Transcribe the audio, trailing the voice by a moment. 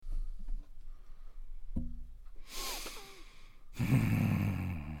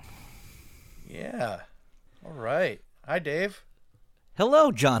Yeah. All right. Hi, Dave.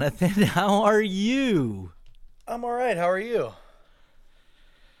 Hello, Jonathan. How are you? I'm all right. How are you?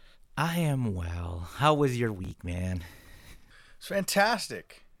 I am well. How was your week, man? It's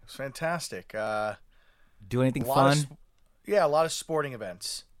fantastic. Do anything A lot fun? a lot of sporting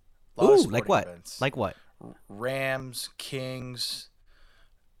events. A lot of Ooh, sporting like what? events. Like what? Rams, Kings,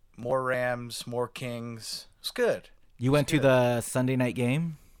 more Rams, more Kings. It's good. You went to good. the Sunday night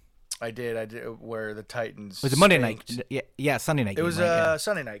game? I did. Where the Titans. Was it Monday spanked- night? Yeah, Sunday night It game. was right? a Yeah.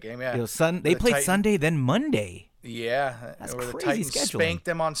 Sunday night game. Yeah. It was They The played Titan- Sunday, then Monday. Yeah. That's where the crazy Titans scheduling. spanked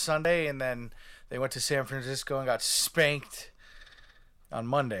them on Sunday, and then they went to San Francisco and got spanked on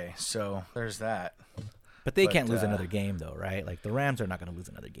Monday. So there's that. But they But, can't lose another game, though, right? Like, the Rams are not going to lose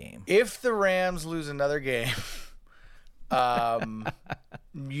another game. If the Rams lose another game,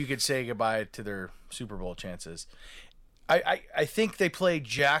 you could say goodbye to their Super Bowl chances. I think they play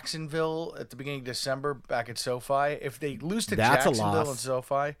Jacksonville at the beginning of December back at SoFi. If they lose to That's a Jacksonville loss. and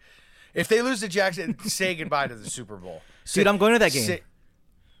SoFi, if they lose to Jackson, say goodbye to the Super Bowl. Dude, I'm going to that game.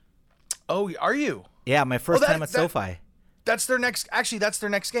 Oh, are you? Yeah, my first time at that- SoFi. That's their next. Actually, that's their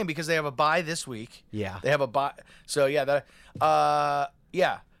next game because they have a bye this week. Yeah. They have a bye. So yeah.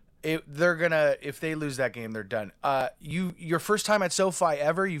 They're gonna. If they lose that game, they're done. Your first time at SoFi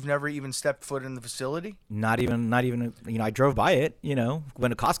ever? You've never even stepped foot in the facility? Not even. I drove by it.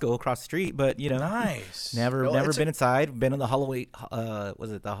 Went to Costco across the street, but Nice. never Well, been inside. Been in the Holloway.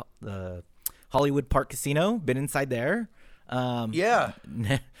 Was it the Hollywood Park Casino? Been inside there. Yeah.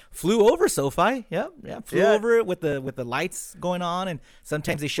 Flew over SoFi. Yep. Flew Yeah. over it with the lights going on, and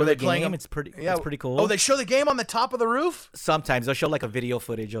sometimes they show Were they the playing game. them? It's pretty. Yeah. It's pretty cool. Oh, they show the game on the top of the roof. Sometimes they'll show like a video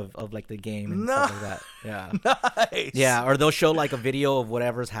footage of like the game and stuff like that. Yeah. Nice. Yeah, or they'll show like a video of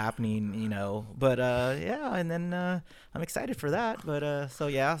whatever's happening, But yeah, and then I'm excited for that. But so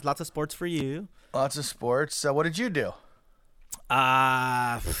yeah, lots of sports for you. Lots of sports. So what did you do?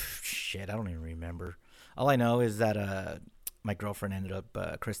 Shit, I don't even remember. All I know is that my girlfriend ended up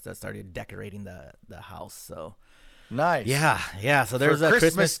Krista started decorating the house. So Nice. yeah. So there's For a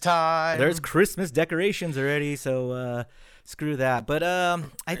Christmas time. There's Christmas decorations already. So screw that. But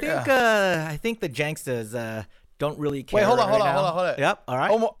I think the Jankstas don't really care. Wait, hold on. now. Yep. All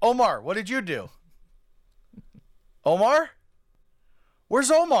right. Omar, what did you do? Omar?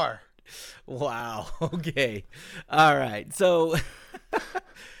 Where's Omar? Wow. Okay. All right. So,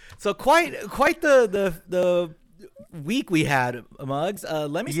 so quite the week we had, Muggs.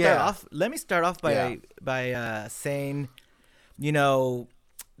 Let me start Yeah. off. Let me start off by saying,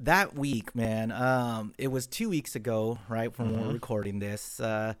 that week, man. It was 2 weeks ago, right, from when we're recording this.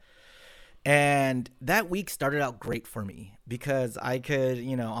 And that week started out great for me because I could,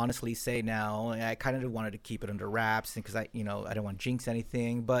 honestly say now I kind of wanted to keep it under wraps because I don't want to jinx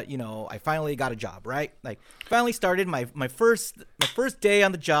anything. But, I finally got a job, right? Like finally started my first day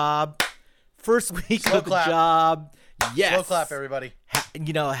on the job, first week Slow of clap. the job. Yes. Slow clap, everybody.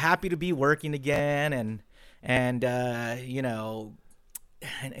 Happy to be working again and I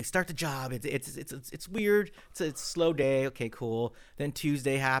start the job. It's weird. It's a slow day. Okay, cool. Then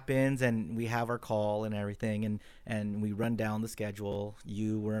Tuesday happens, and we have our call and everything, and we run down the schedule.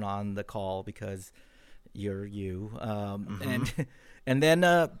 You weren't on the call because you're you. And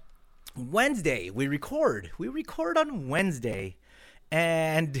then Wednesday we record. We record on Wednesday,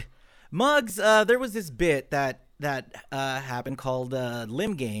 and Muggs. There was this bit that happened called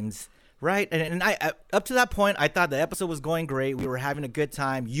Limb Games. Right, and I up to that point, I thought the episode was going great. We were having a good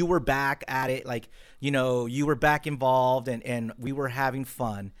time. You were back at it, like you were back involved, and we were having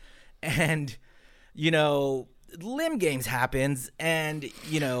fun. And Limb Games happens, and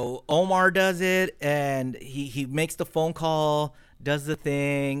Omar does it, and he makes the phone call, does the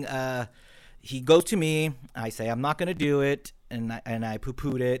thing. He goes to me. I say I'm not gonna do it, and I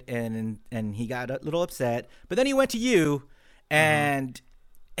poo-pooed it, and he got a little upset. But then he went to you, and.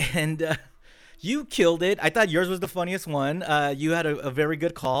 And you killed it. I thought yours was the funniest one. You had a very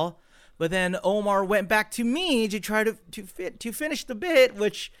good call, but then Omar went back to me to try to finish the bit,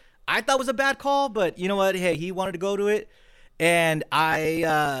 which I thought was a bad call. But you know what? Hey, he wanted to go to it, and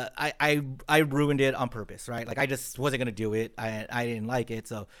I ruined it on purpose, right? Like I just wasn't gonna do it. I didn't like it,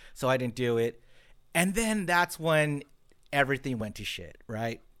 so I didn't do it. And then that's when everything went to shit,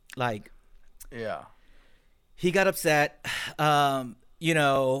 right? Like, Yeah. he got upset.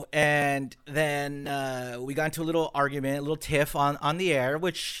 And then we got into a little argument, a little tiff on the air,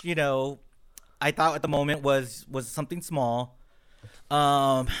 which, I thought at the moment was something small.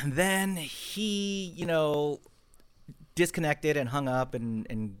 Then he, disconnected and hung up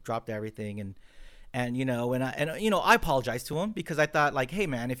and dropped everything. And I apologized to him because I thought like, hey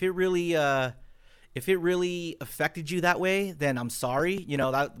man, if it really, if it really affected you that way, then I'm sorry. You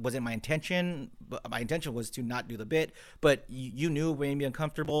know, that wasn't my intention. But my intention was to not do the bit, but you knew it made me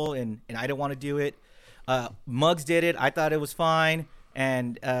uncomfortable, and I didn't want to do it. Muggs did it. I thought it was fine,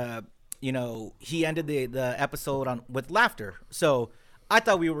 and you know, he ended the episode with laughter. So I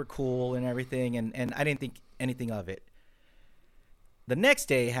thought we were cool and everything, and I didn't think anything of it. The next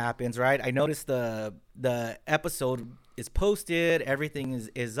day happens, right? I noticed the episode is posted, everything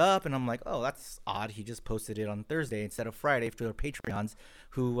is up, and I'm like, oh, that's odd. He just posted it on Thursday instead of Friday for their Patreons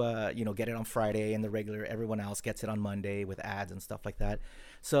who you know, get it on Friday, and the regular everyone else gets it on Monday with ads and stuff like that.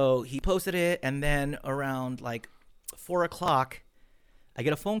 So he posted it, and then around like 4:00, I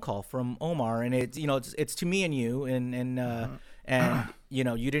get a phone call from Omar, and it's, you know, it's to me and you, and you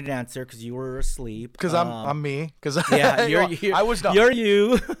know, you didn't answer because you were asleep. Because I'm me. Because yeah, I was not. You're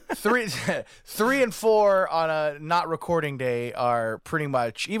you. 3 and 4 on a not recording day are pretty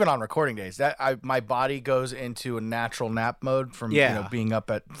much, even on recording days, that my body goes into a natural nap mode from you know, being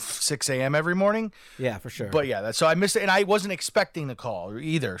up at 6 a.m. every morning. Yeah, for sure. But yeah, so I missed it, and I wasn't expecting the call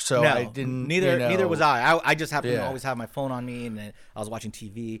either. So no, I didn't. Neither was I. I just happened to always have my phone on me, and I was watching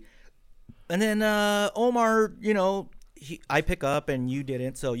TV. And then Omar, you know, I pick up and you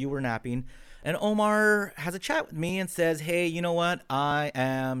didn't, so you were napping. And Omar has a chat with me and says, hey, you know what? I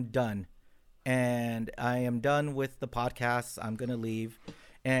am done. And I am done with the podcast. I'm going to leave.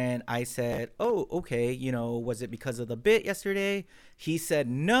 And I said, oh, okay. You know, was it because of the bit yesterday? He said,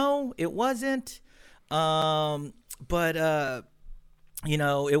 no, it wasn't. But you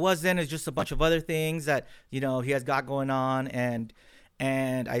know, it wasn't. It's just a bunch of other things that, you know, he has got going on.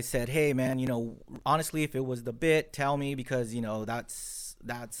 And I said, hey, man, you know, honestly, if it was the bit, tell me, because, you know, that's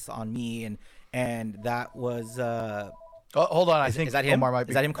on me. And that was hold on. I think is that him? Omar might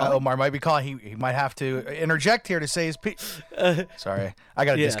be, is that him calling? Omar might be calling. He might have to interject here to say his piece. Sorry. I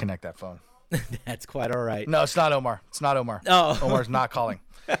got to disconnect that phone. That's quite all right. No, it's not Omar. It's not Omar. Oh. Omar's not calling.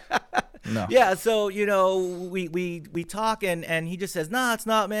 No. Yeah, so, you know, we talk, and he just says, nah, it's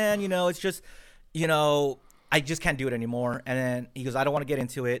not, man. You know, it's just, you know, I just can't do it anymore. And then he goes, I don't want to get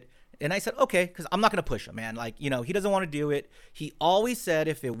into it. And I said, okay, because I'm not going to push him, man. Like, you know, he doesn't want to do it. He always said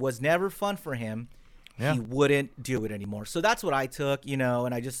if it was never fun for him, he wouldn't do it anymore. So that's what I took, you know,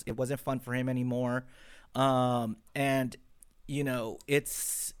 and it wasn't fun for him anymore. And, you know,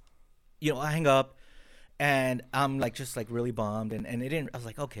 it's, you know, I hang up and I'm like, just like really bummed. And it didn't, I was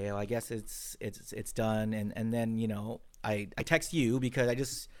like, okay, well, I guess it's done. And then, you know, I text you because I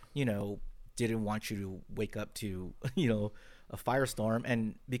just, you know, didn't want you to wake up to, you know, a firestorm.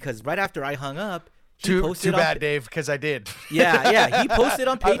 And because right after I hung up, he posted too bad, Dave, because I did. Yeah, he posted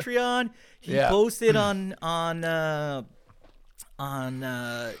on Patreon. He posted on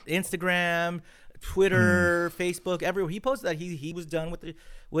Instagram, Twitter, Facebook, everywhere. He posted that he was done with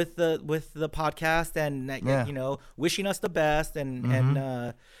the podcast, and you know, wishing us the best,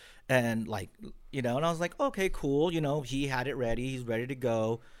 and like, you know, and I was like, okay, cool, you know, he had it ready, he's ready to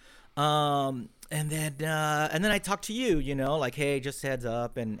go. And then I talked to you, you know, like, hey, just heads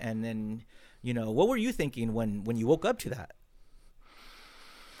up, and then, you know, what were you thinking when you woke up to that?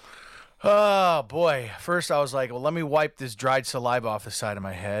 Oh boy! First, I was like, "Well, let me wipe this dried saliva off the side of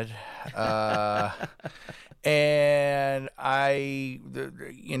my head," and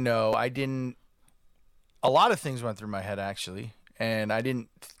you know, I didn't. A lot of things went through my head actually, and I didn't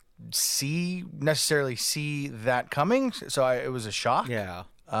necessarily see that coming. So it was a shock. Yeah.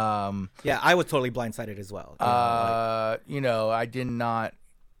 Yeah, I was totally blindsided as well. You know, I did not,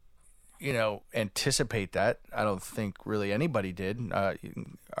 you know, anticipate that. I don't think really anybody did.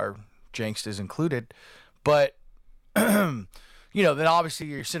 Our Jenks is included, but you know, then obviously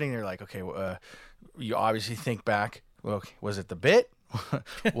you're sitting there like, okay, you obviously think back. Well, okay, was it the bit?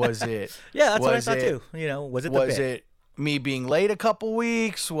 Was it? Yeah, that's what I thought too. You know, was it the bit? Was it me being late a couple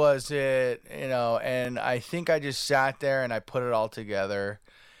weeks? Was it, you know? And I think I just sat there and I put it all together.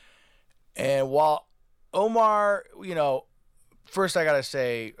 And while Omar, you know, first I gotta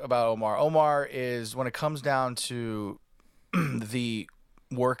say about Omar is, when it comes down to the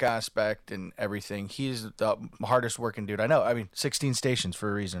work aspect and everything, he's the hardest working dude I know. I mean, 16 stations for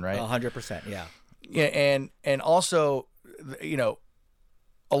a reason, right? 100%, yeah. Yeah, and also, you know,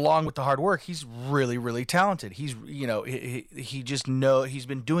 along with the hard work, he's really, really talented. He's, you know, he just he's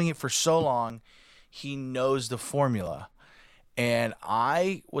been doing it for so long. He knows the formula. And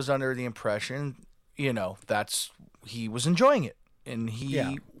I was under the impression, you know, he was enjoying it, and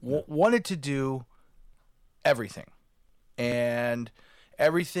he wanted to do everything. And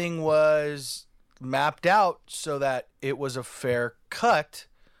everything was mapped out so that it was a fair cut.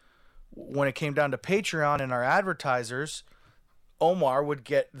 When it came down to Patreon and our advertisers, Omar would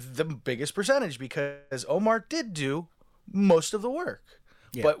get the biggest percentage because Omar did do most of the work.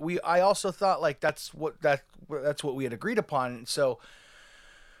 Yeah. But I also thought like that's what we had agreed upon. So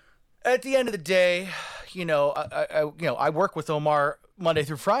at the end of the day, I work with Omar Monday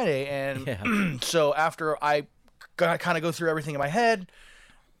through Friday, and so after I kind of go through everything in my head,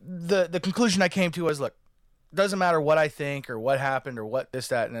 the conclusion I came to was, look, doesn't matter what I think or what happened or what this,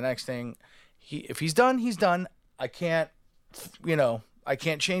 that, and the next thing. If he's done, he's done. I can't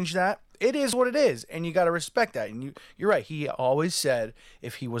change that. It is what it is, and you got to respect that. And you're right. He always said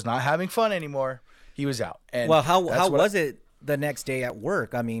if he was not having fun anymore, he was out. And well, how was it the next day at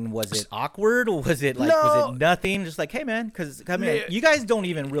work? I mean, was it awkward, or was it nothing? Just like, hey, man, because I mean, you guys don't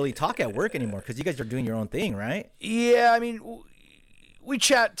even really talk at work anymore because you guys are doing your own thing, right? Yeah, I mean, we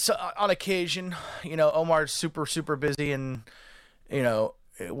chat on occasion. Omar's super, super busy, and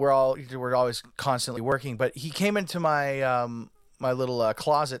we're always constantly working. But he came into my my little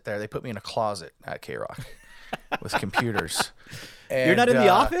closet there. They put me in a closet at K-Rock with computers. And, you're not in the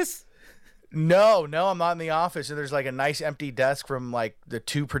office? No, I'm not in the office. And there's like a nice empty desk from like the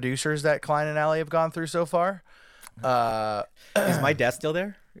 2 producers that Klein and Alley have gone through so far. Is my desk still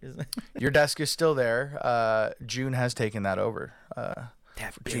there? Your desk is still there. June has taken that over.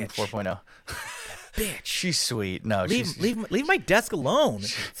 June 4.0. Bitch. She's sweet. No, leave my desk alone.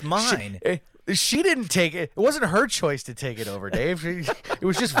 It's mine. She didn't take it. It wasn't her choice to take it over, Dave. It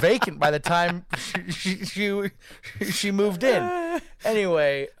was just vacant by the time she moved in.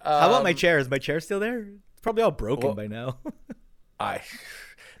 Anyway, how about my chair? Is my chair still there? It's probably all broken by now.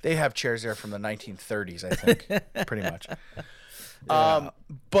 They have chairs there from the 1930s, I think, pretty much. Yeah.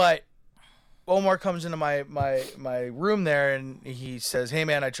 But Omar comes into my room there, and he says, "Hey,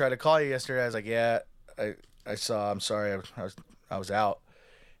 man, I tried to call you yesterday." I was like, "Yeah, I saw. I'm sorry, I was out."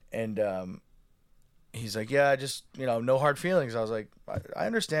 And he's like, "Yeah, just no hard feelings." I was like, "I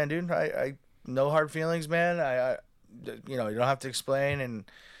understand, dude. I no hard feelings, man. You don't have to explain." And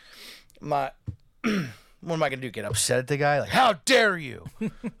what am I gonna do? Get upset at the guy? Like, how dare you?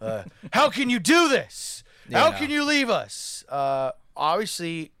 How can you do this? How can you leave us?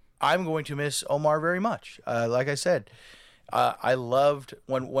 Obviously, I'm going to miss Omar very much. Like I said, I loved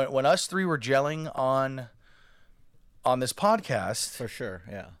when us 3 were gelling on this podcast. For sure,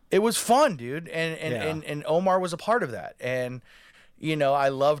 yeah. It was fun, dude, and Omar was a part of that. And I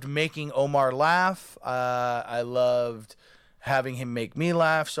loved making Omar laugh. I loved having him make me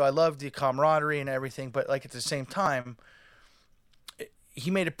laugh. So I loved the camaraderie and everything. But like at the same time, he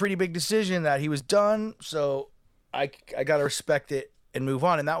made a pretty big decision that he was done. So I got to respect it and move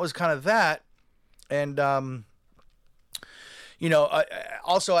on. And that was kind of that. And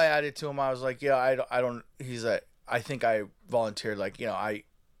also I added to him. I was like, yeah, I don't. He's like, I think I volunteered. Like,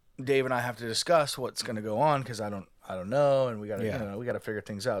 Dave and I have to discuss what's going to go on because I don't know, and we got to figure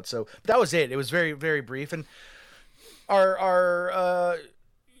things out. So that was it. It was very, very brief, and our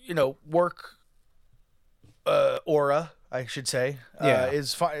work aura, I should say,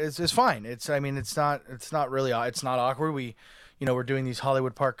 is fine. It's fine. It's not really awkward. We're doing these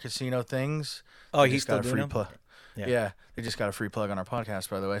Hollywood Park casino things. Oh, he's got a free plug. Yeah, they just got a free plug on our podcast,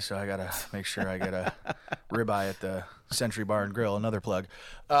 by the way. So I gotta make sure I get a ribeye at the Century Bar and Grill. Another plug.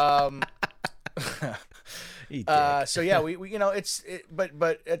 So yeah, we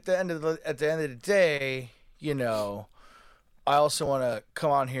but at the end of the day, I also want to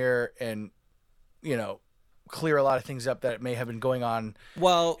come on here and clear a lot of things up that may have been going on.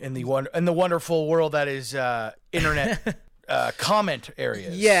 Well, in the wonderful world that is internet. Comment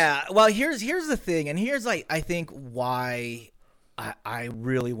areas. Yeah. Well, here's the thing, and here's I think why I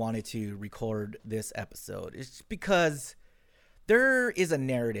really wanted to record this episode. It's because there is a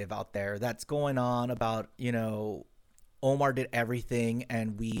narrative out there that's going on about Omar did everything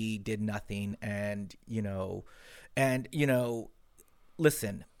and we did nothing, and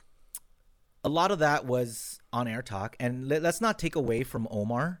listen, a lot of that was on air talk, and let's not take away from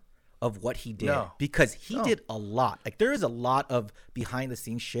Omar of what he did, because he did a lot. Like, there is a lot of behind the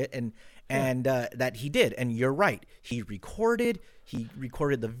scenes shit and that he did. And you're right. He recorded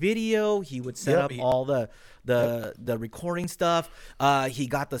the video. He would set up all the recording stuff. He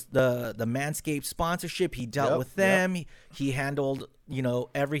got the Manscaped sponsorship. He dealt with them. He handled,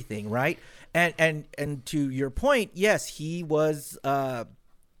 everything. Right. And to your point, yes, he was,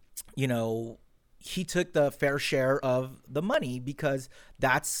 he took the fair share of the money, because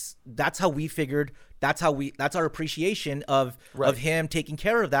that's how we figured. That's our appreciation of him taking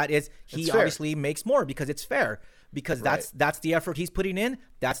care of that, is he obviously makes more because it's fair. because Right. that's the effort he's putting in.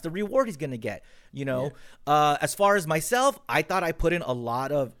 That's the reward he's going to get. As far as myself, I thought I put in a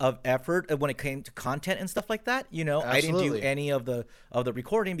lot of effort when it came to content and stuff like that. I didn't do Absolutely. any of the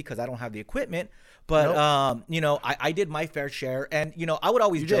recording because I don't have the equipment. But Nope. I did my fair share, and I would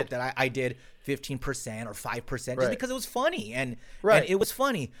always joke did. that I did 15% or 5% just Right. because it was funny and Right. it was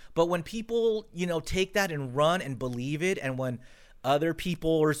funny. But when people take that and run and believe it, and when other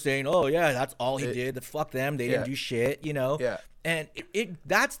people are saying, "Oh yeah, that's all he did," fuck them, they didn't Yeah. do shit, Yeah. and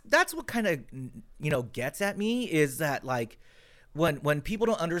that's what kind of gets at me, is that like when people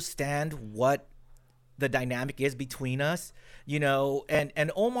don't understand what the dynamic is between us,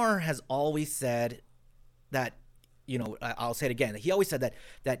 and Omar has always said that, I'll say it again. He always said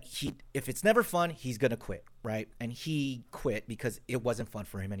that if it's never fun, he's going to quit, right? And he quit because it wasn't fun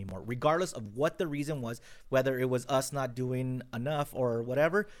for him anymore, regardless of what the reason was, whether it was us not doing enough or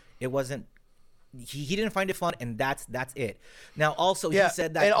whatever. It wasn't, he didn't find it fun, and that's it. Now, also, he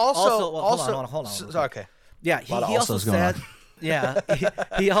said that, and also, well, hold on. Okay. Yeah, he lot of also alsos going said, on. yeah,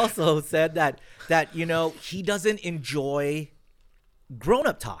 he also said that he doesn't enjoy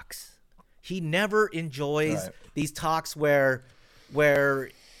grown-up talks. He never enjoys Right. these talks where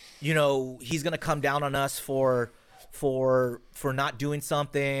he's gonna come down on us for not doing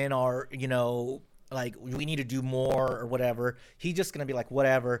something, or like we need to do more or whatever. He's just gonna be like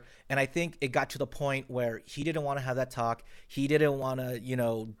whatever. And I think it got to the point where he didn't want to have that talk. He didn't want to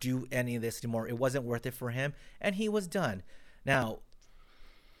do any of this anymore. It wasn't worth it for him, and he was done. Now,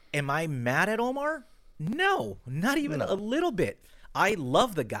 am I mad at Omar? No, not even a little bit. I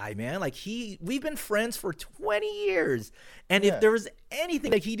love the guy, man. Like we've been friends for 20 years. And if there was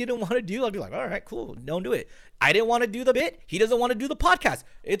anything that he didn't want to do, I'd be like, all right, cool, don't do it. I didn't want to do the bit. He doesn't want to do the podcast.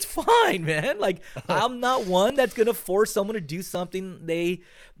 It's fine, man. Like I'm not one that's going to force someone to do something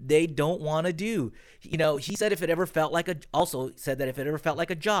they don't want to do. He said if it ever felt like a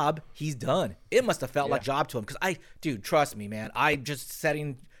job, he's done. It must have felt like a job to him, because dude, trust me, man. I just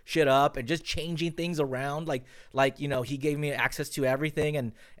setting shit up and just changing things around, like he gave me access to everything,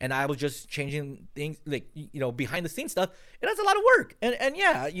 and I was just changing things, like behind the scenes stuff. And that's a lot of work, and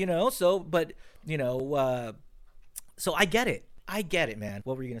so I get it, man.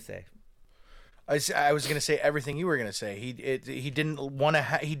 What were you gonna say? I was gonna say everything you were gonna say. He didn't want to.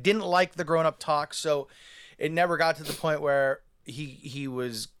 He didn't like the grown up talk, so it never got to the point where he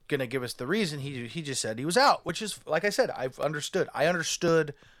was gonna give us the reason. He just said he was out, which is, like I said, I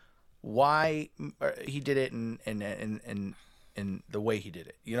understood why he did it and the way he did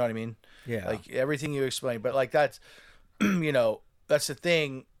it. You know what I mean? Yeah. Like everything you explained, but like that's that's the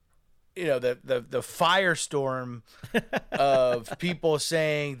thing. The firestorm of people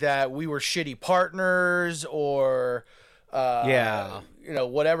saying that we were shitty partners, or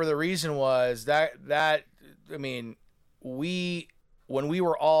whatever the reason was, that I mean, when we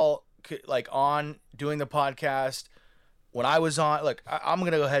were all like on doing the podcast, when I was on, look, I'm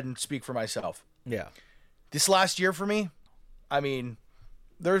going to go ahead and speak for myself. Yeah. This last year for me, I mean,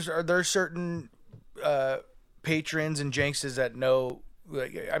 there's certain patrons and Jankses that know.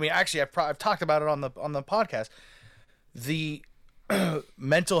 I mean, actually, I've talked about it on the podcast. The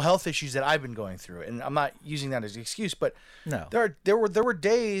mental health issues that I've been going through, and I'm not using that as an excuse, but No. there were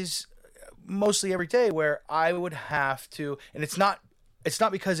days, mostly every day, where I would have to, and it's not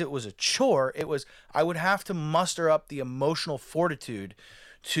because it was a chore. It was, I would have to muster up the emotional fortitude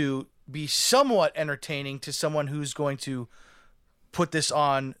to be somewhat entertaining to someone who's going to put this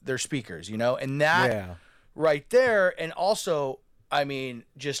on their speakers, and that right there. And also, I mean,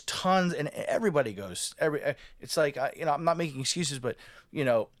 just tons, and everybody goes, it's like, I'm not making excuses, but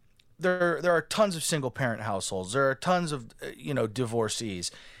there are tons of single parent households. There are tons of, divorcees.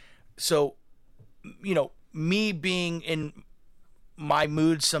 So, me being in my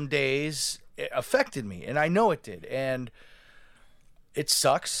mood some days, it affected me, and I know it did, and it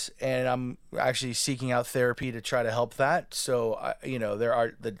sucks, and I'm actually seeking out therapy to try to help that. So there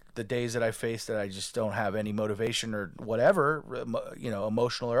are the days that I face that I just don't have any motivation or whatever,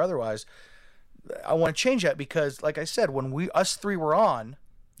 emotional or otherwise. I want to change that, because like I said, when us three were on,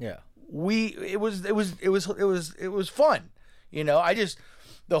 it was fun. I just,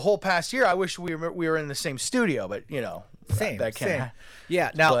 the whole past year, I wish we were in the same studio, but Same. that can't. Same.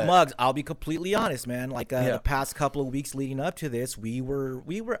 Yeah. Now, But- Muggs, I'll be completely honest, man. Like the past couple of weeks leading up to this, we were.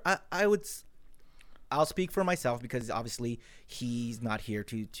 I would. I'll speak for myself because obviously he's not here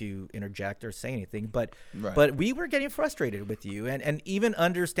to interject or say anything. But we were getting frustrated with you, and even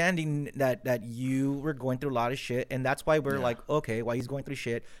understanding that you were going through a lot of shit, and that's why we're like, okay, why he's going through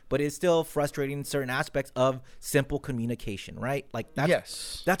shit, but it's still frustrating certain aspects of simple communication, right? Like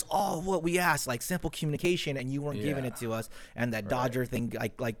that's all what we asked, like simple communication, and you weren't giving it to us, and that Dodger thing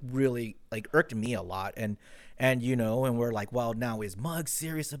like really like irked me a lot, and you know, and we're like, well, now is Muggs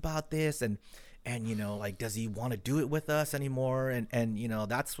serious about this, and you know, like, does he want to do it with us anymore? And you know,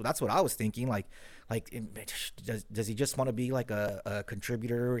 that's what I was thinking, like does he just want to be like a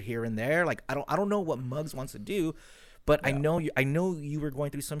contributor here and there? Like I don't know what Muggs wants to do, but I know you were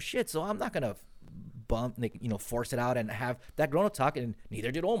going through some shit, so I'm not gonna force it out and have that grown up talk, and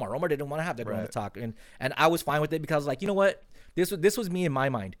neither did Omar. Omar didn't want to have that grown up talk, and I was fine with it because, like, you know what, this was me in my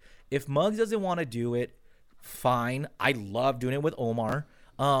mind. If Muggs doesn't want to do it, fine. I love doing it with Omar.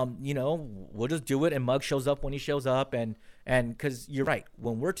 You know, we'll just do it, and Muggs shows up when he shows up, and because you're right,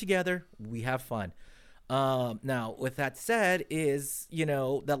 when we're together, we have fun. Now, with that said, is, you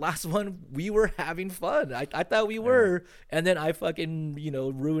know, the last one, we were having fun. I thought we were, and then I fucking, you know,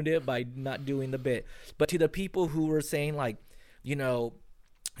 ruined it by not doing the bit. But to the people who were saying, like, you know,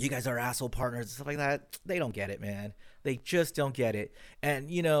 you guys are asshole partners and stuff like that, they don't get it, man. They just don't get it. And,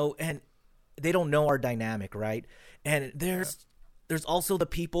 you know, and they don't know our dynamic, right? And there's also the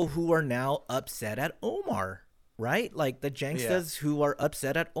people who are now upset at Omar, right? Like the Jankstas who are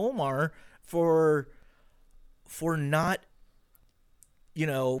upset at Omar for not, you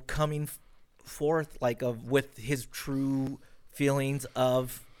know, coming forth like with his true feelings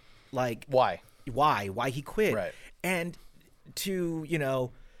of like why he quit. Right. And to, you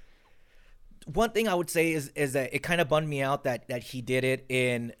know, one thing I would say is that it kind of bummed me out that he did it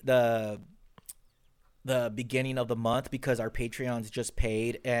in the beginning of the month because our Patreons just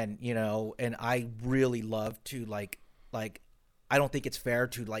paid, and, you know, and I really love to like I don't think it's fair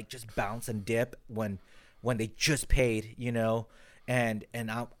to like just bounce and dip when they just paid, you know, and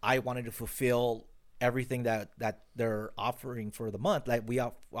I wanted to fulfill everything that they're offering for the month, like we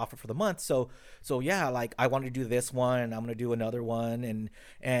offer for the month. So yeah, like I wanted to do this one, and I'm gonna do another one,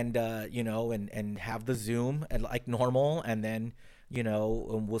 and you know, and have the Zoom and like normal, and then, you know,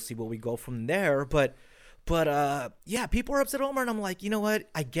 and we'll see where we go from there. But yeah, people are upset, Omar, and I'm like, you know what?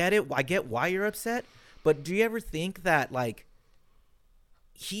 I get it. I get why you're upset, but do you ever think that like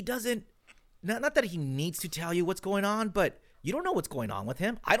he doesn't? Not that he needs to tell you what's going on, but you don't know what's going on with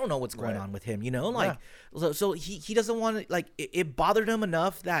him. I don't know what's going on with him, you know? Like, so he doesn't want to, like, it bothered him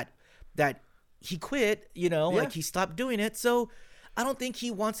enough that he quit, you know, like he stopped doing it. So I don't think he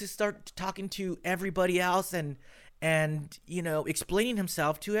wants to start talking to everybody else and you know, explaining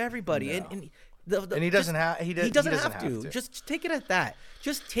himself to everybody. No. And he doesn't have to. Just take it at that.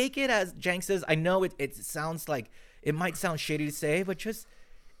 Just take it as Jank says. I know it sounds like it might sound shady to say, but just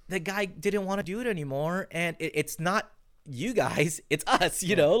the guy didn't want to do it anymore, and it's not you guys, it's us,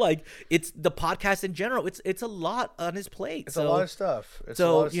 you know, like it's the podcast in general. It's a lot on his plate. It's a lot of stuff. It's a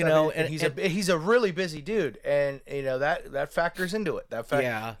lot of you stuff. know, and he's a really busy dude, and you know that factors into it.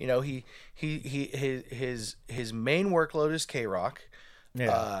 You know, his main workload is K-Rock,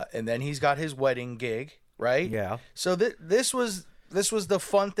 and then he's got his wedding gig, right? Yeah. So this was the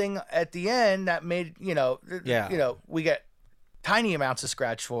fun thing at the end that made, you know, you know, we get tiny amounts of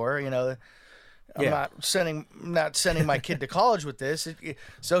scratch for, you know. I'm not sending my kid to college with this.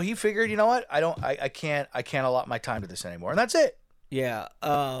 So he figured, you know what? I can't allot my time to this anymore. And that's it. Yeah.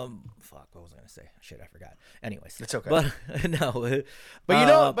 Fuck, what was I going to say? Shit, I forgot. Anyways. It's okay. But no. But you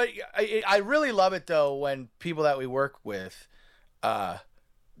know, but I really love it though when people that we work with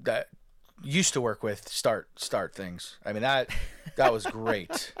that used to work with start things. I mean, that was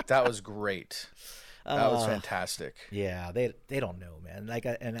great. That was great. That was fantastic. Yeah, they don't know, man. Like,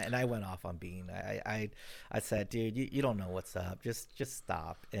 and I went off on Bean. I said, dude, you don't know what's up. Just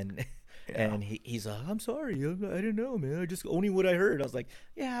stop. And and he's like, I'm sorry, I didn't know, man. I just only what I heard. I was like,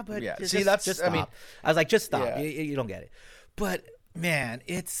 yeah, but just stop. I mean, I was like, just stop. Yeah. You don't get it. But man,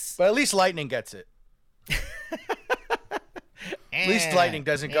 but at least Lightning gets it. At least Lightning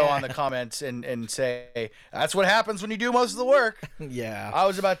doesn't go on the comments and say that's what happens when you do most of the work. Yeah,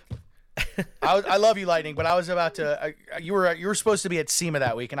 I love you, Lightning, but I was about to. You were supposed to be at SEMA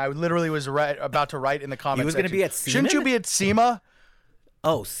that week, and I literally was about to write in the comments. You was going to be at SEMA? Shouldn't you be at SEMA?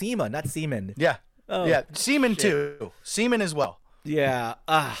 Oh, SEMA, not Seaman. Yeah. Oh, yeah, Seaman too. Seaman as well. Yeah.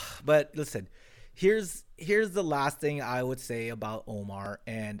 But listen, here's the last thing I would say about Omar,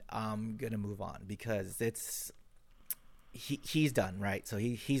 and I'm gonna move on because he's done, right? So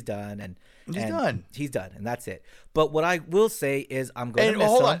he's done, and he's done, and that's it. But what I will say is I'm going to miss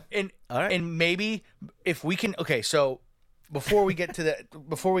hold him. on, and maybe if we can, okay, so before we get to the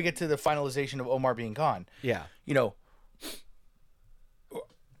finalization of Omar being gone, Yeah. you know,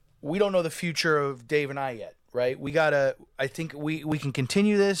 we don't know the future of Dave and I yet, right? I think we can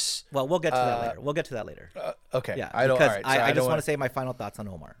continue this. Well, we'll get to that later. We'll get to that later. Okay. Yeah, I don't. because All right, I just want want to say my final thoughts on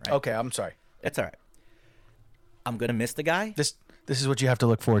Omar. Right? Okay, I'm sorry. It's all right. I'm gonna miss the guy. This is what you have to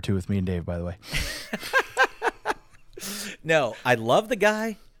look forward to with me and Dave, by the way. No, I love the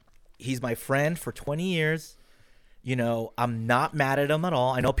guy. He's my friend for 20 years. You know, I'm not mad at him at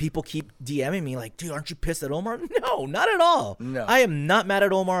all. I know people keep DMing me like, dude, aren't you pissed at Omar? No, not at all. No. I am not mad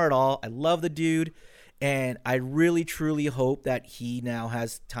at Omar at all. I love the dude. And I really, truly hope that he now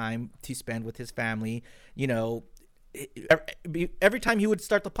has time to spend with his family. You know, every time he would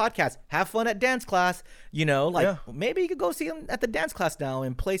start the podcast, have fun at dance class, you know, like maybe you could go see him at the dance class now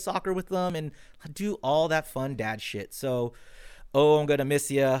and play soccer with them and do all that fun dad shit. So, I'm going to miss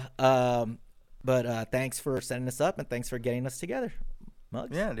you. But thanks for setting us up and thanks for getting us together,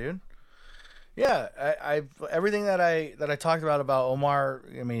 Muggs. Yeah, dude. Yeah, I everything that I talked about Omar.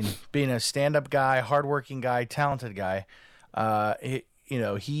 I mean, being a stand-up guy, hardworking guy, talented guy.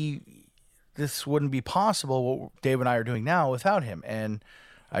 This wouldn't be possible what Dave and I are doing now without him. And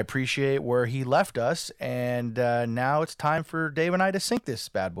I appreciate where he left us. And now it's time for Dave and I to sink this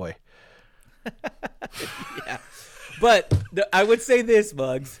bad boy. Yeah, but I would say this,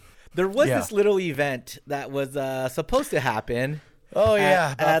 Muggs. There was this little event that was supposed to happen. Oh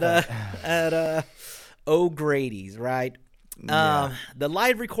yeah, at O'Grady's, right? Yeah. The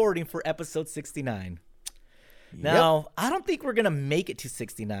live recording for episode 69. Now, I don't think we're gonna make it to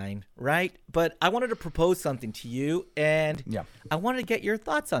 69, right? But I wanted to propose something to you, and I wanted to get your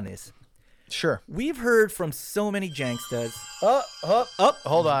thoughts on this. Sure. We've heard from so many Jankstas.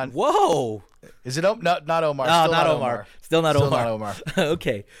 Hold on. Whoa. Is it not Omar? No, Still not Omar. Still not Omar.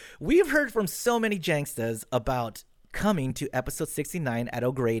 Okay. We've heard from so many Jankstas about coming to episode 69 at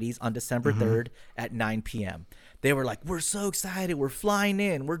O'Grady's on December 3rd at 9 p.m. They were like, we're so excited. We're flying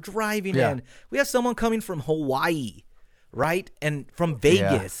in. We're driving in. We have someone coming from Hawaii, right? And from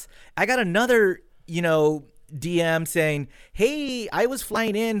Vegas. I got another, DM saying, hey, I was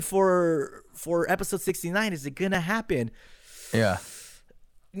flying in for episode 69. Is it going to happen? Yeah.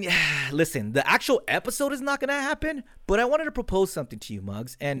 Listen, the actual episode is not going to happen, but I wanted to propose something to you,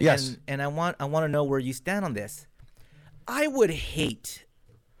 Muggs, and I want to know where you stand on this. I would hate,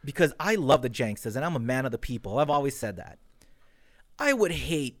 because I love the Jankstas and I'm a man of the people. I've always said that. I would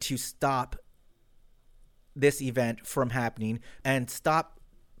hate to stop this event from happening and stop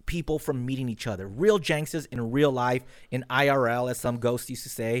people from meeting each other. Real Jankstas in real life, in IRL, as some ghosts used to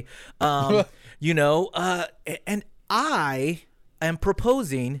say. And I am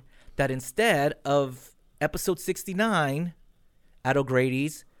proposing that instead of episode 69 at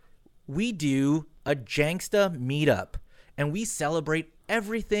O'Grady's, we do a Janksta meetup and we celebrate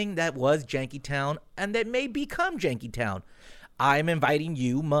everything that was Jankytown and that may become Jankytown. I'm inviting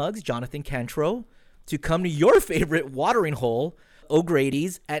you, Muggs, Jonathan Cantro, to come to your favorite watering hole,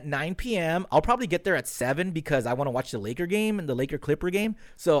 O'Grady's, at 9 p.m. I'll probably get there at 7 because I want to watch the Laker game and the Laker Clipper game.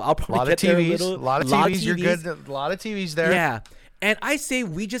 So I'll probably get there a lot of TVs. You're good. A lot of TVs there. Yeah. And I say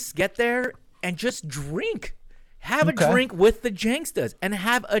we just get there and just drink. Have a drink with the Jankstas and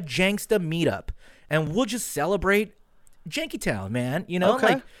have a Janksta meetup. And we'll just celebrate Jankytown, man.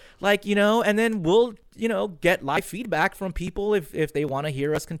 And then we'll, get live feedback from people if they want to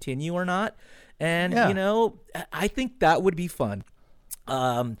hear us continue or not. And, I think that would be fun.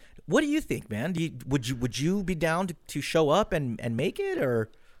 What do you think, man? Would you be down to show up and make it, or?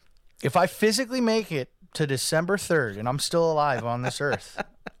 If I physically make it to December 3rd and I'm still alive on this earth,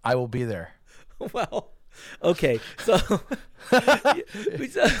 I will be there. Well, okay. So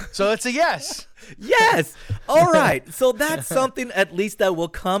so it's a yes. Yes. All right. So that's something at least that will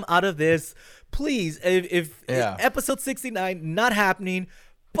come out of this. Please, if episode 69 not happening,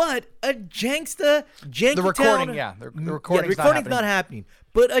 but a Jankytown. The recording, the recording's not happening.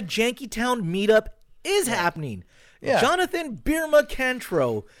 But a Jankytown meetup is happening. Yeah. Jonathan Birma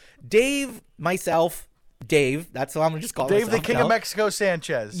Cantro, Dave, myself, Dave. That's how I'm gonna just call Dave, myself the King of Mexico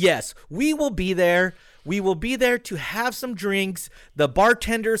Sanchez. Yes, we will be there. We will be there to have some drinks. The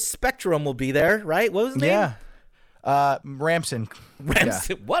bartender Spectrum will be there, right? What was his name? Yeah. Ramson. Yeah.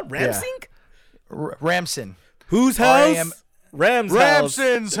 What? Ramsing? Ramson. Whose house?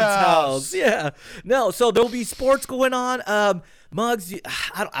 Ramson's house. Yeah. No, so there'll be sports going on. Muggs,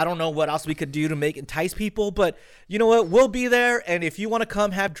 I don't know what else we could do to entice people, but you know what? We'll be there, and if you want to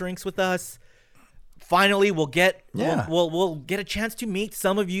come have drinks with us, finally we'll get Yeah. we'll get a chance to meet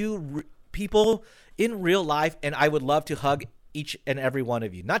some of you people in real life, and I would love to hug each and every one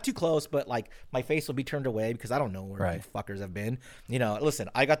of you. Not too close, but like my face will be turned away because I don't know where you fuckers have been. You know, listen,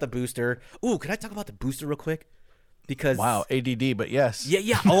 I got the booster. Ooh, can I talk about the booster real quick? Because wow, ADD, but yes.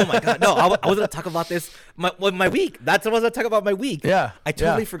 Yeah. Oh my God, no, I was gonna talk about this my week. That's what I was gonna talk about my week. Yeah, I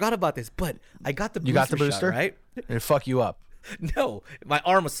totally forgot about this, but I got the booster. You got the booster, shot, right? It fuck you up. No, my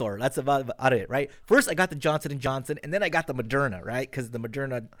arm was sore. That's about it, right? First, I got the Johnson & Johnson, and then I got the Moderna, right? Because the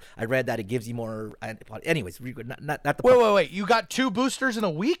Moderna, I read that it gives you more. Anyways, not the point. Wait. You got 2 boosters in a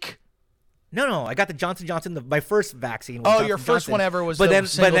week? No. I got the Johnson & Johnson. My first vaccine. Was Oh, Johnson your & first Johnson. one ever was but the then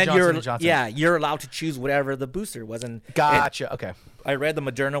single you're Johnson & Johnson. yeah, you're allowed to choose whatever the booster was. And Gotcha. Okay. I read the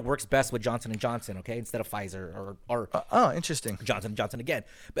Moderna works best with Johnson & Johnson, okay, instead of Pfizer or Oh, interesting. Johnson & Johnson again.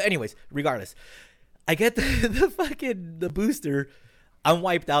 But anyways, regardless, I get the booster. I'm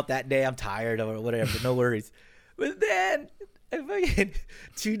wiped out that day. I'm tired or whatever. No worries. But then,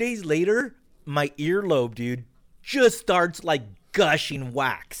 2 days later, my earlobe, dude, just starts like gushing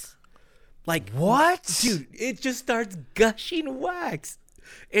wax. Like What? dude? It just starts gushing wax.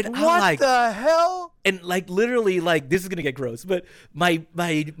 And I'm What like, the hell? and like literally, like this is gonna get gross, but my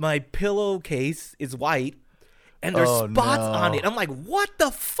pillowcase is white. And there's spots on it. I'm like, what the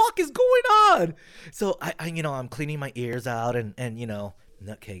fuck is going on? So I I'm cleaning my ears out and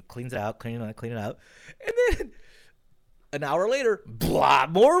okay, cleans it out, clean it out. And then an hour later, blah,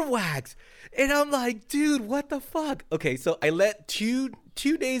 more wax. And I'm like, dude, what the fuck? Okay, so I let two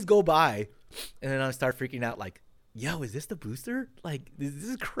days go by, and then I start freaking out like, yo, is this the booster? Like, this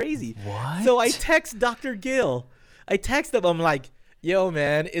is crazy. What? So I text Dr. Gill. I text him. I'm like, yo,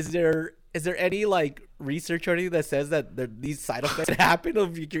 man, is there any like research or anything that says that these side effects happen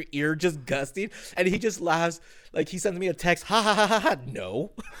of your ear just gusting? And he just laughs. Like he sends me a text, ha ha ha ha ha.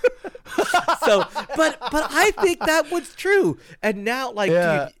 No. So, but I think that was true. And now, like,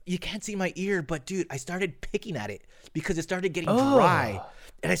 dude, you can't see my ear, but dude, I started picking at it because it started getting dry.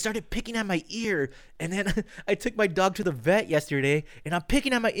 And I started picking at my ear, and then I took my dog to the vet yesterday, and I'm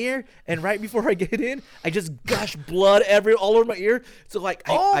picking at my ear, and right before I get in, I just gush blood all over my ear. So like,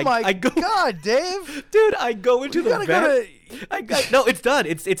 my God, Dave, dude, I go into the vet. No, it's done.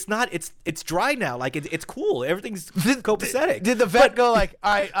 It's dry now. Like it's cool. Everything's copacetic. Did the vet go like,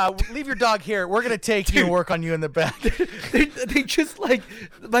 all right, leave your dog here. We're gonna take you and work on you in the back. they just like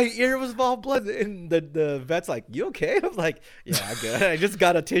my ear was all blood, and the vet's like, "You okay?" I'm like, "Yeah, I'm good." I just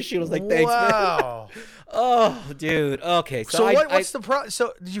got a tissue. I was like, "Thanks, wow. man." Oh, dude. Okay, So what's the problem?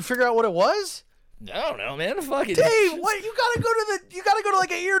 So did you figure out what it was? I don't know, man. Fuck it. Dave, what you gotta go to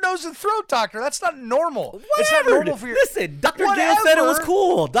like an ear, nose, and throat doctor. That's not normal. Whatever. It's not normal for your. Listen, Dr. Gill said it was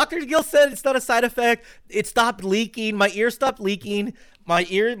cool. Dr. Gill said it's not a side effect. It stopped leaking. My ear stopped leaking. My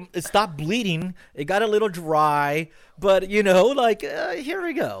ear stopped bleeding. It got a little dry, but like here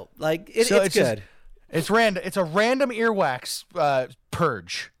we go. Like it's good. It's random. It's a random earwax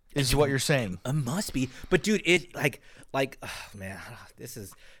purge. Is what you're saying? It must be, but dude, it like oh, man, this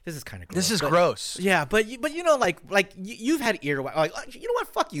is kind of gross. This is gross. Yeah, but you've had earwax. Like, you know what?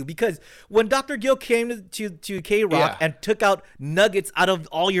 Fuck you, because when Dr. Gill came to K-Rock and took out nuggets out of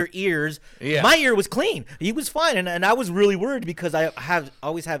all your ears, my ear was clean. He was fine, and I was really worried because I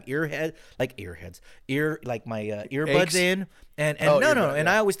always have earbuds Aches? in. And and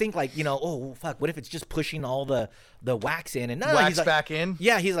I always think like, oh fuck, what if it's just pushing all the wax in, and wax he's like, back in?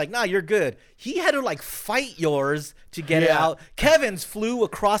 Yeah, he's like, nah, you're good. He had to like fight yours to get it out. Kevin's flew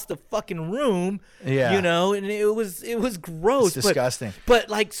across the fucking room. Yeah, and it was gross. It's disgusting. But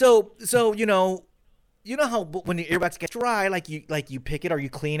like so you know how when your earbuds get dry, like you pick it or you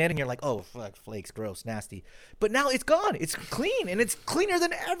clean it, and you're like, oh fuck, flakes, gross, nasty. But now it's gone. It's clean, and it's cleaner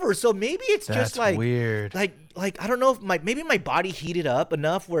than ever. So maybe it's just like weird. Like I don't know if maybe my body heated up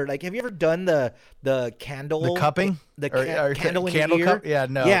enough where like, have you ever done the candle, the cupping, candle in candle your ear? cup? Yeah,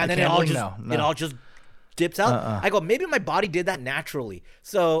 no. Yeah, and then it all just dips out. I go, maybe my body did that naturally.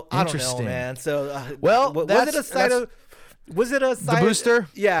 So I don't know, man. So was it a side of? Was it a side? The booster?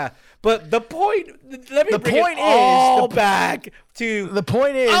 Yeah. But the point, let me bring it all back to the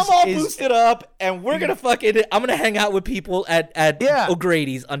point is I'm all boosted up, and we're gonna I'm gonna hang out with people at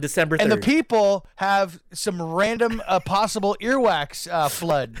O'Grady's on December 3rd. And the people have some random possible earwax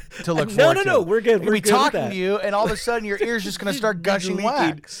flood to look forward to. No, we're good. We're good with talking that. to you, and all of a sudden your ear's just gonna start gushing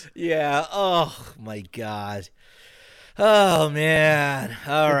wax. Yeah. Oh my God. Oh man.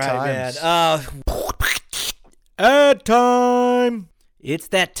 All right, man. Ad time. It's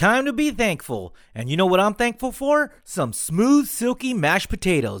that time to be thankful. And you know what I'm thankful for? Some smooth, silky mashed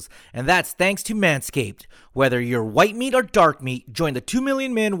potatoes. And that's thanks to Manscaped. Whether you're white meat or dark meat, join the 2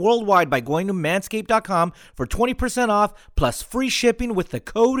 million men worldwide by going to manscaped.com for 20% off plus free shipping with the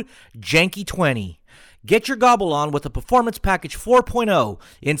code JANKY20. Get your gobble on with the Performance Package 4.0.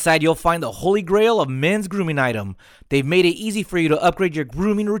 Inside, you'll find the holy grail of men's grooming item. They've made it easy for you to upgrade your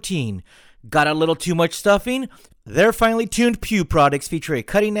grooming routine. Got a little too much stuffing? Their finely tuned Pew products feature a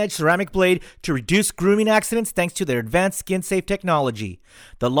cutting-edge ceramic blade to reduce grooming accidents thanks to their advanced skin-safe technology.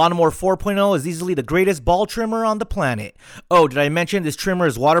 The Lawnmower 4.0 is easily the greatest ball trimmer on the planet. Oh, did I mention this trimmer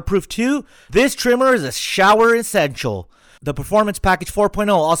is waterproof too? This trimmer is a shower essential. The Performance Package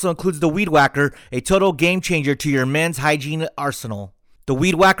 4.0 also includes the Weed Whacker, a total game changer to your men's hygiene arsenal. The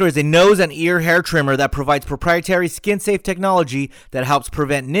Weed Whacker is a nose and ear hair trimmer that provides proprietary skin-safe technology that helps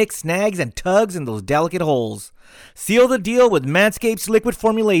prevent nicks, snags, and tugs in those delicate holes. Seal the deal with Manscaped's liquid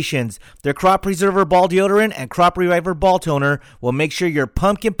formulations. Their Crop Preserver Ball Deodorant and Crop Reviver Ball Toner will make sure your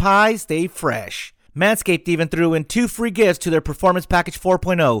pumpkin pies stay fresh. Manscaped even threw in 2 free gifts to their Performance Package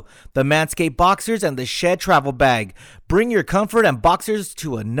 4.0, the Manscaped Boxers and the Shed Travel Bag. Bring your comfort and boxers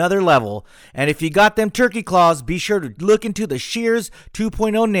to another level. And if you got them turkey claws, be sure to look into the Shears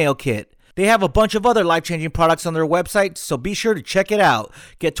 2.0 Nail Kit. They have a bunch of other life-changing products on their website, so be sure to check it out.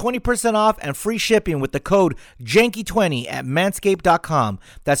 Get 20% off and free shipping with the code JANKY20 at manscaped.com.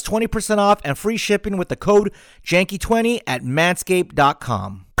 That's 20% off and free shipping with the code JANKY20 at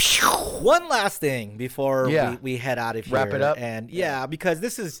manscaped.com. One last thing before we head out of here. Wrap it up. And because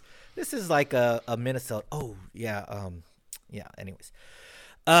this is like a Minnesota. Oh, yeah. Anyways.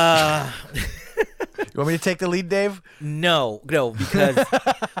 You want me to take the lead, Dave? No,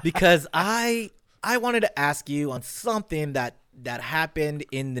 because I wanted to ask you on something that happened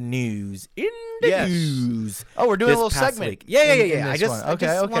in the news. News. Oh, we're doing a this little past segment. week. Yeah. I just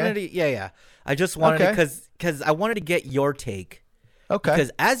wanted to. I just wanted to because I wanted to get your take. Okay.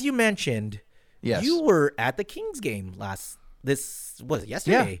 Because as you mentioned, yes, you were at the Kings game yesterday.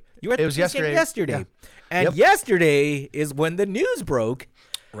 Yeah. You were at the Kings game yesterday. Yeah. And yesterday is when the news broke.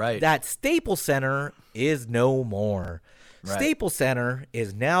 Right. That Staples Center is no more. Right. Staples Center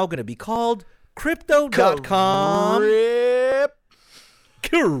is now going to be called Crypto.com.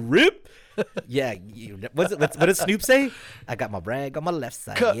 Crip. Yeah. What does Snoop say? I got my brag on my left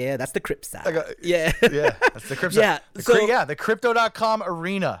side. Yeah, that's the Crip side. Yeah, that's the Crip side. The Crypto.com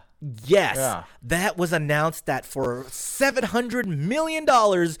arena. Yes. Yeah. That was announced that for $700 million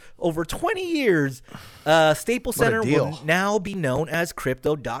over 20 years, Staples Center will now be known as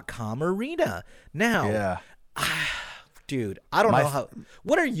Crypto.com Arena. Now, dude, I don't know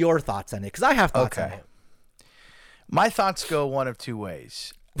what are your thoughts on it? Because I have thoughts on it. My thoughts go one of two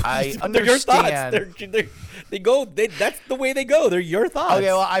ways. I understand. They're your thoughts. They go. That's the way they go. They're your thoughts. Okay.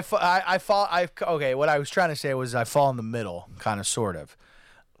 Well, I fall. Okay. What I was trying to say was I fall in the middle, kind of, sort of.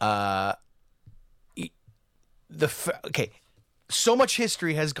 So much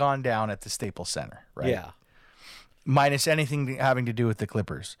history has gone down at the Staples Center, right? Yeah. Minus anything having to do with the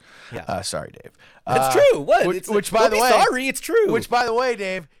Clippers. Yeah. Sorry, Dave. It's true. What? Which by the way, sorry, it's true. Which, by the way,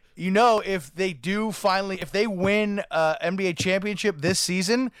 Dave, you know, if they win NBA championship this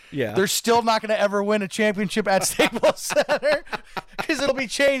season, they're still not going to ever win a championship at Staples Center because it'll be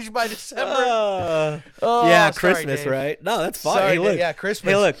changed by December. Christmas, Dave. right? No, that's fine. Sorry, hey, look,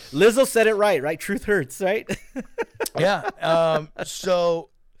 Christmas. Hey, look, Lizzo said it right? Truth hurts, right? Yeah. So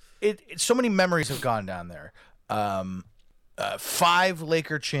so many memories have gone down there. 5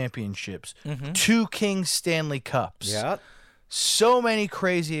 Laker championships, 2 Kings Stanley Cups. Yeah. So many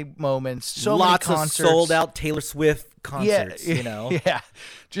crazy moments. Lots many concerts. of sold out Taylor Swift concerts. Yeah.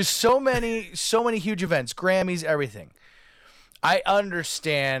 Just so many huge events, Grammys, everything. I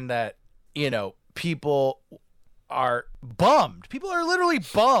understand that, people are bummed. People are literally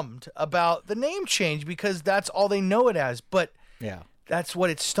bummed about the name change because that's all they know it as. But that's what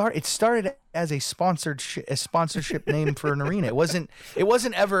it started. It started as a sponsorship name for an arena. It wasn't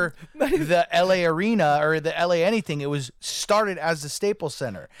ever the LA Arena or the LA anything. It was started as the Staples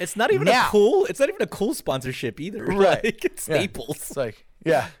Center. It's not even a cool sponsorship either. Right. Like, it's Staples. It's like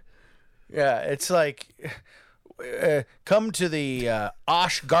it's like come to the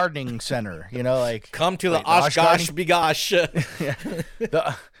Osh Gardening Center. Come to the Oshkosh Bigosh.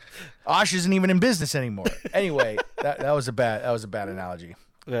 Osh isn't even in business anymore. Anyway, that was a bad analogy.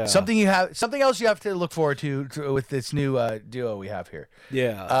 Yeah. Something else you have to look forward to with this new duo we have here.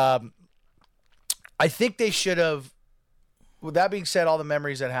 Yeah. I think they should have. With that being said, all the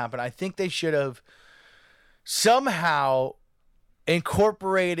memories that happened, I think they should have somehow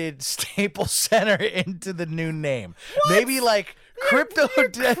incorporated Staples Center into the new name. What? Maybe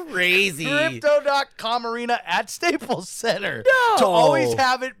Crazy. Crypto.com arena at Staples Center. No. To always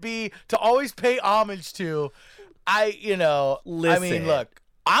have it be, to always pay homage to. I mean, look,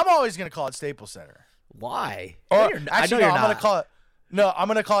 I'm always going to call it Staples Center. Why? Or actually, no, I'm going to call it. No, I'm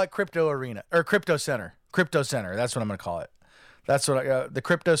going to call it Crypto Arena or Crypto Center. Crypto Center. That's what I'm going to call it. That's what the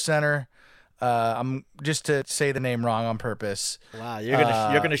Crypto Center. I'm just to say the name wrong on purpose. Wow, you're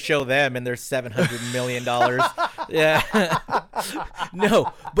gonna show them and their $700 million. Yeah.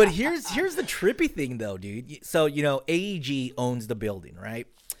 No, but here's the trippy thing though, dude. So AEG owns the building, right?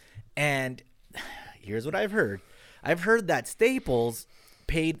 And here's what I've heard. I've heard that Staples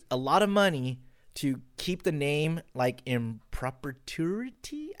paid a lot of money to keep the name like in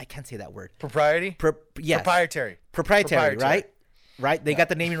perpetuity. I can't say that word. Propriety? Yes. Proprietary, right? Right? They got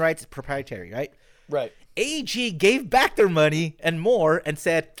the naming rights proprietary, right? Right. AEG gave back their money and more and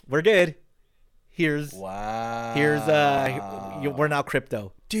said, "We're good. We're now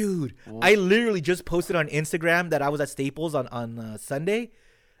crypto." Dude, I literally just posted on Instagram that I was at Staples on Sunday.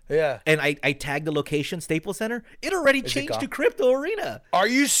 Yeah. And I tagged the location, Staples Center. It already changed to Crypto Arena. Are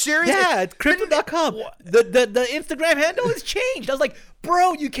you serious? Yeah, it's crypto.com. The Instagram handle has changed. I was like,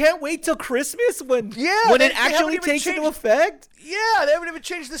 bro, you can't wait till Christmas when it actually takes into effect? Yeah, they haven't even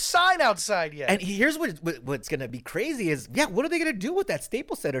changed the sign outside yet. And here's what's going to be crazy is, what are they going to do with that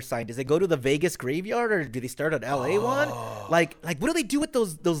Staples Center sign? Does it go to the Vegas graveyard or do they start an LA one? Like what do they do with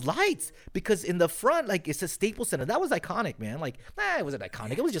those lights? Because in the front, like it says Staples Center. That was iconic, man. Like, it wasn't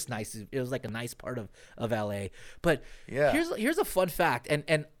iconic. It was just nice. It was like a nice part of LA. But here's a fun fact.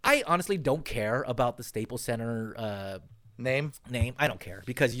 And I honestly don't care about the Staples Center name. I don't care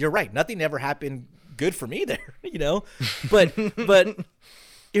because you're right. Nothing ever happened good for me there, But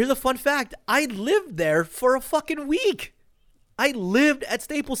here's a fun fact. I lived there for a fucking week. I lived at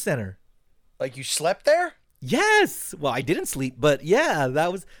Staples Center. Like you slept there? Yes. Well, I didn't sleep, but yeah,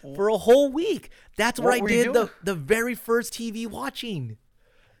 that was for a whole week. That's where I did the very first TV watching.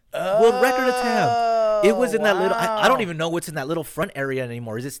 World record attempt. It was in that little. I don't even know what's in that little front area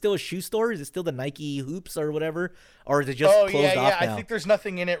anymore. Is it still a shoe store? Is it still the Nike hoops or whatever? Or is it just closed off now? I think there's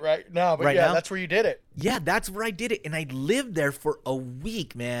nothing in it right now. But that's where you did it. Yeah, that's where I did it, and I lived there for a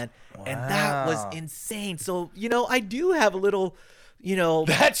week, man, and that was insane. So I do have a little.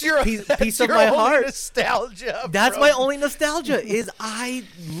 That's your piece of my heart. Nostalgia. That's my only nostalgia. Is I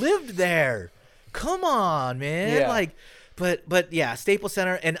lived there. Come on, man. Yeah. But yeah, Staples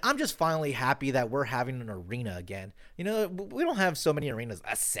Center, and I'm just finally happy that we're having an arena again. We don't have so many arenas.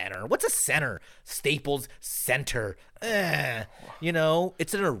 A center. What's a center? Staples Center. It's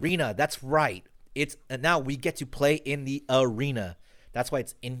an arena. That's right. Now we get to play in the arena. That's why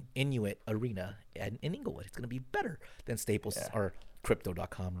it's Inuit Arena in Inglewood. It's gonna be better than Staples or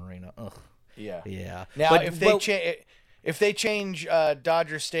Crypto.com Arena. Ugh. Yeah. Yeah. Now if they change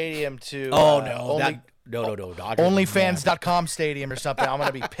Dodger Stadium to No. OnlyFans.com stadium or something, I'm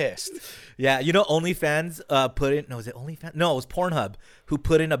gonna be pissed. Yeah, OnlyFans put in. No, is it OnlyFans? No, it was Pornhub who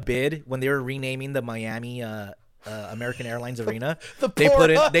put in a bid when they were renaming the Miami American Airlines Arena. They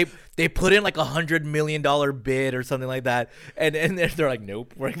put in like $100 million bid or something like that, and they're like,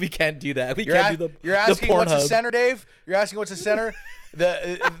 nope, we can't do that. You're asking the what's a center, Dave? You're asking what's a center?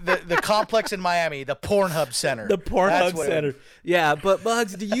 The complex in Miami, the Pornhub Center. The Pornhub Center. Yeah, but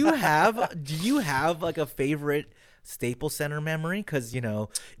Bugs, do you have like a favorite Staples Center memory? Because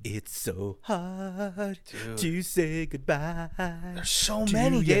it's so hard to say goodbye. There's so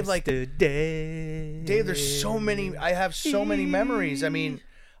many, Dave. Dave, there's so many. I have so many memories. I mean,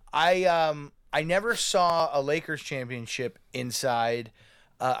 I never saw a Lakers championship inside.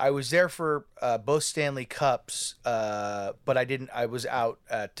 I was there for both Stanley Cups, but I didn't. I was out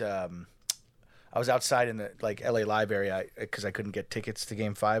at. I was outside in the LA Live area because I couldn't get tickets to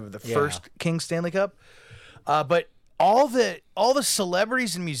Game 5 of the first King Stanley Cup. But all the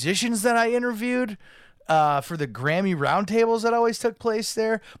celebrities and musicians that I interviewed for the Grammy roundtables that always took place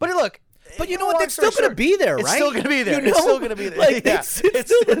there. But look. But you know what? They're still going to be there, right? It's still going to be there. It's still going to be there. It's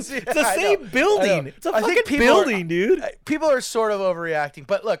the same building. It's a fucking building, dude. People are sort of overreacting.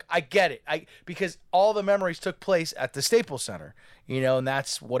 But look, I get it. Because all the memories took place at the Staples Center, and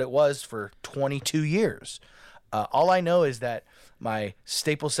that's what it was for 22 years. All I know is that my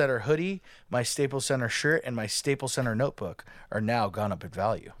Staples Center hoodie, my Staples Center shirt, and my Staples Center notebook are now gone up in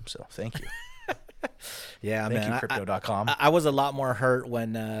value. So thank you. Yeah, Thank man. you, Crypto.com. I was a lot more hurt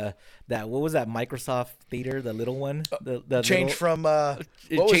when what was that Microsoft Theater, the little one? The changed from it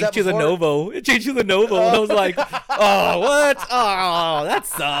changed to the Novo. It changed to the Novo, and I was like, oh, what? Oh, that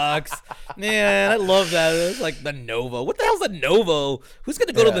sucks, man. I love that. It was like the Novo. What the hell's the Novo? Who's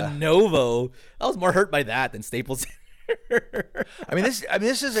gonna go to the Novo? I was more hurt by that than Staples. This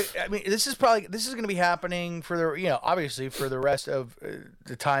is probably going to be happening for the obviously for the rest of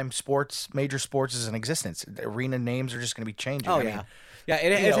the time major sports is in existence. The arena names are just going to be changing. Oh, yeah. Yeah,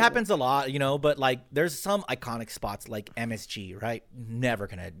 it happens a lot, but like there's some iconic spots like MSG, right? Never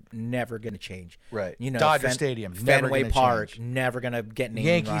gonna change. Right. Dodger Stadium, Fenway never Park, change. never gonna get named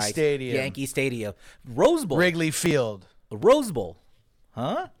Yankee right. Stadium. Yankee Stadium. Rose Bowl. Wrigley Field. Rose Bowl.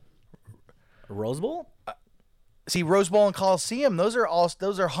 Huh? Rose Bowl? See, Rose Bowl and Coliseum, those are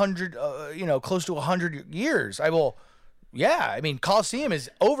 100 close to 100 years. Yeah, Coliseum is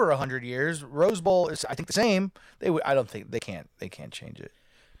over 100 years. Rose Bowl is, I think, the same. I don't think they can't change it.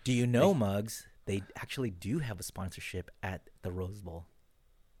 Do you know, Muggs? They actually do have a sponsorship at the Rose Bowl.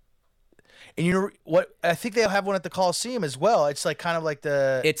 And you know what? I think they'll have one at the Coliseum as well. It's like kind of like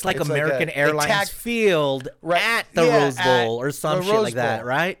it's like American Airlines Field at the Rose Bowl or some shit like that,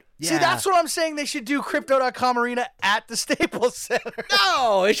 right? Yeah. See, that's what I'm saying. They should do Crypto.com Arena at the Staples Center.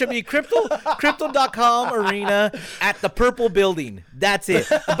 No, it should be Crypto.com Arena at the Purple Building. That's it.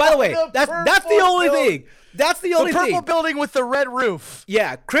 And by the way, that's the only thing. That's the only thing. The purple building with the red roof.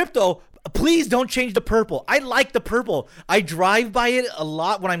 Yeah, Crypto. Please don't change the purple. I like the purple. I drive by it a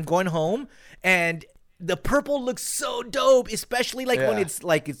lot when I'm going home, and the purple looks so dope, especially when it's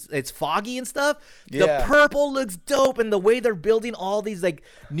like it's foggy and stuff. Yeah. The purple looks dope, and the way they're building all these like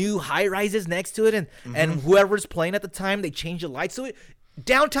new high rises next to it, and whoever's playing at the time, they change the lights so it.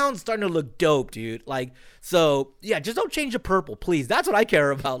 Downtown's starting to look dope, dude. So yeah, just don't change the purple, please. That's what I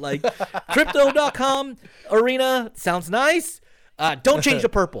care about. Like Crypto.com Arena sounds nice. Don't change the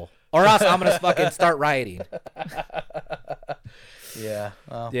purple, or else I'm gonna fucking start rioting. Yeah.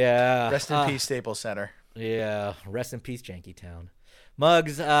 Well, yeah. Rest in peace, Staples Center. Yeah. Rest in peace, Jankytown.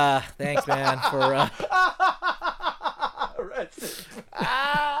 Muggs, thanks, man, for.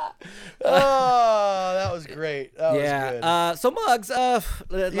 Oh, that was great. That was good. So Muggs,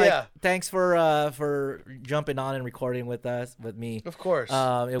 thanks for jumping on and recording with me. Of course.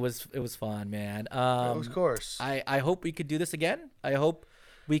 It was fun, man. Of course. I hope we could do this again. I hope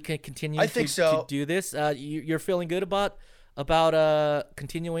we can continue to do this. You're feeling good about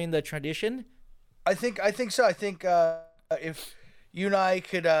continuing the tradition? I think so. I think if you and I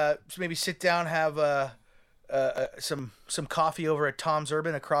could maybe sit down, have some coffee over at Tom's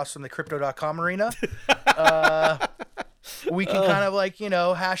Urban across from the Crypto.com Arena, we can kind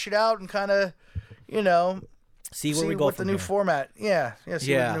of hash it out and kind of see where we go what the new format. Yeah,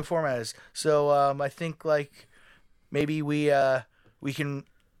 see what the new format is. So I think maybe we can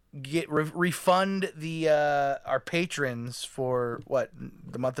get refund the our patrons for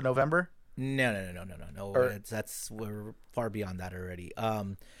the month of November. No. We're far beyond that already.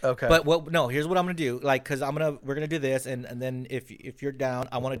 Okay. But here's what I'm gonna do. Cause we're gonna do this, and then if you're down,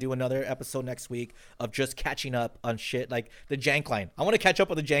 I want to do another episode next week of just catching up on shit like the Jank Line. I want to catch up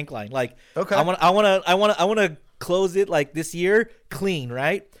with the Jank Line. Okay. I want to close it this year clean,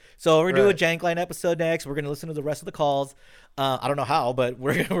 right? So we're gonna do a Jank Line episode next. We're gonna listen to the rest of the calls. I don't know how, but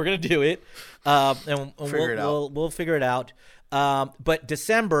we're gonna do it. And we'll figure it out. But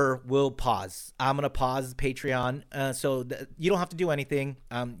December we'll pause. I'm gonna pause Patreon, so you don't have to do anything.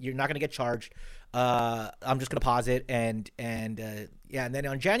 You're not gonna get charged. I'm just gonna pause it, and then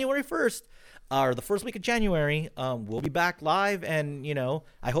on January 1st, or the first week of January, we'll be back live, and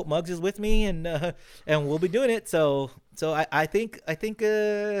I hope Muggs is with me, and we'll be doing it. So I think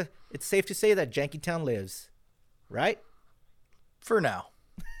it's safe to say that Jankytown lives, right? For now.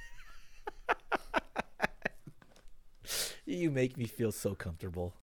 You make me feel so comfortable.